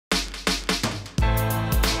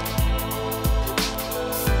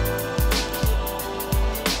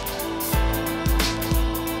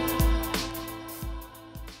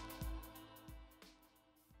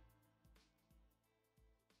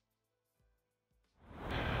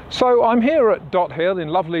So I'm here at Dot Hill in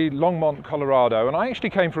lovely Longmont, Colorado, and I actually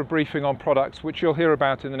came for a briefing on products which you'll hear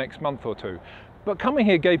about in the next month or two. But coming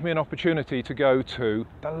here gave me an opportunity to go to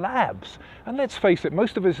the labs. And let's face it,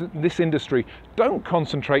 most of us in this industry don't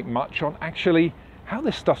concentrate much on actually how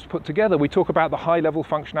this stuff's put together. We talk about the high-level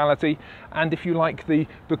functionality and, if you like, the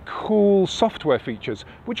cool software features,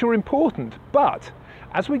 which are important. But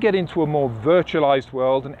as we get into a more virtualized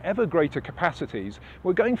world and ever greater capacities,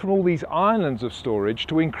 we're going from all these islands of storage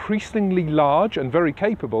to increasingly large and very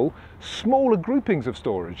capable smaller groupings of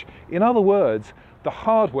storage. In other words, the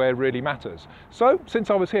hardware really matters. So since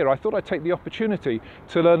I was here, I thought I'd take the opportunity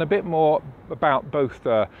to learn a bit more about both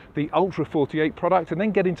the Ultra 48 product and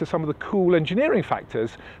then get into some of the cool engineering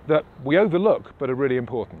factors that we overlook but are really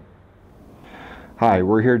important. Hi,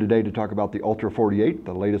 we're here today to talk about the Ultra 48,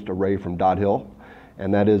 the latest array from Dot Hill.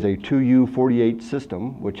 And that is a 2U48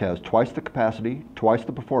 system which has twice the capacity, twice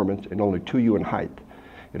the performance, and only 2U in height.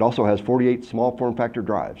 It also has 48 small form factor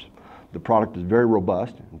drives. The product is very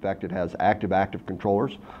robust. In fact, it has active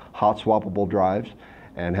controllers, hot swappable drives,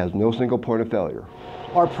 and has no single point of failure.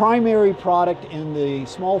 Our primary product in the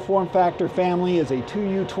small form factor family is a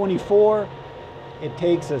 2U24. It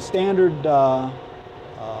takes a standard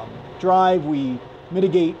drive. We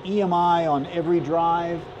mitigate EMI on every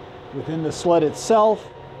drive within the sled itself,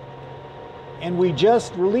 and we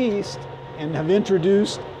just released and have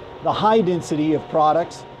introduced the high density of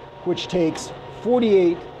products, which takes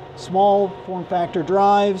 48 small form factor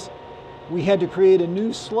drives. We had to create a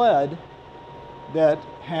new sled that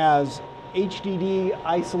has HDD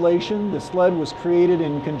isolation. The sled was created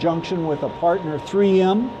in conjunction with a partner,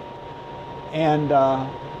 3M, and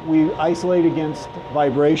we isolate against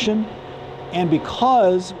vibration. And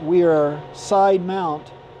because we are side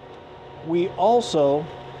mount, we also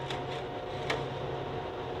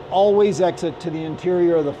always exit to the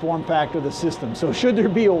interior of the form factor of the system. So should there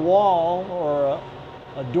be a wall or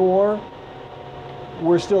a door,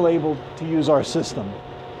 we're still able to use our system.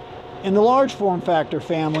 In the large form factor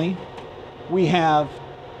family, we have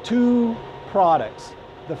two products.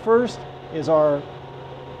 The first is our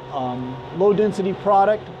low density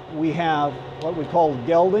product. We have what we call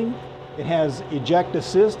gelding. It has eject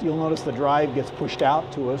assist. You'll notice the drive gets pushed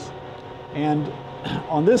out to us. And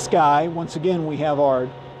on this guy, once again, we have our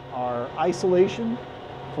isolation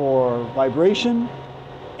for vibration,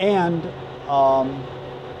 and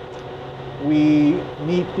we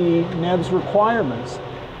meet the NEBS requirements.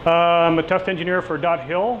 I'm a test engineer for Dot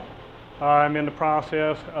Hill. I'm in the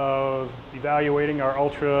process of evaluating our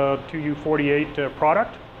Ultra 2U48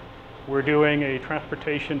 product. We're doing a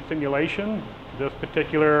transportation simulation. This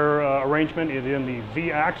particular arrangement is in the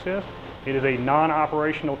Z-axis. It is a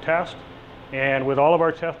non-operational test. And with all of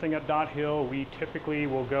our testing at Dot Hill, we typically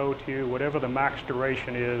will go to whatever the max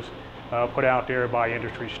duration is put out there by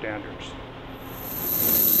industry standards.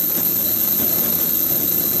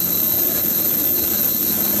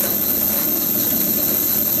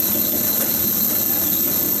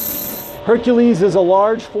 Hercules is a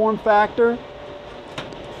large form factor,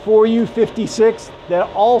 4U56, that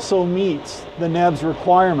also meets the NEBS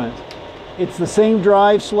requirement. It's the same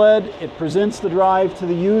drive sled. It presents the drive to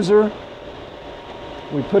the user.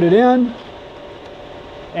 We put it in,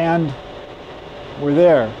 and we're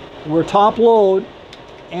there. We're top load,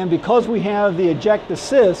 and because we have the eject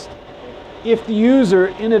assist, if the user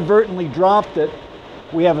inadvertently dropped it,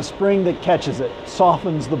 we have a spring that catches it,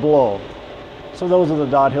 softens the blow. So those are the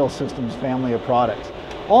Dot Hill Systems family of products.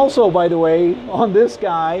 Also, by the way, on this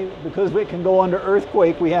guy, because it can go under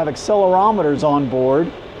earthquake, we have accelerometers on board,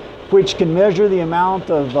 which can measure the amount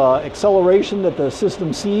of acceleration that the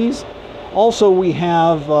system sees. Also, we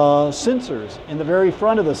have sensors in the very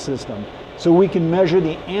front of the system, so we can measure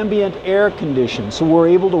the ambient air conditions. So we're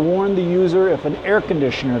able to warn the user if an air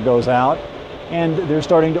conditioner goes out and they're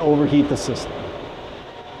starting to overheat the system.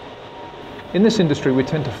 In this industry, we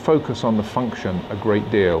tend to focus on the function a great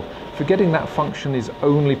deal, forgetting that function is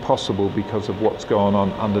only possible because of what's going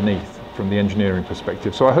on underneath from the engineering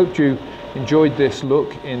perspective. So I hope you enjoyed this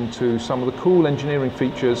look into some of the cool engineering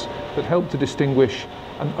features that help to distinguish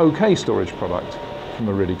an okay storage product from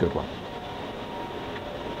a really good one.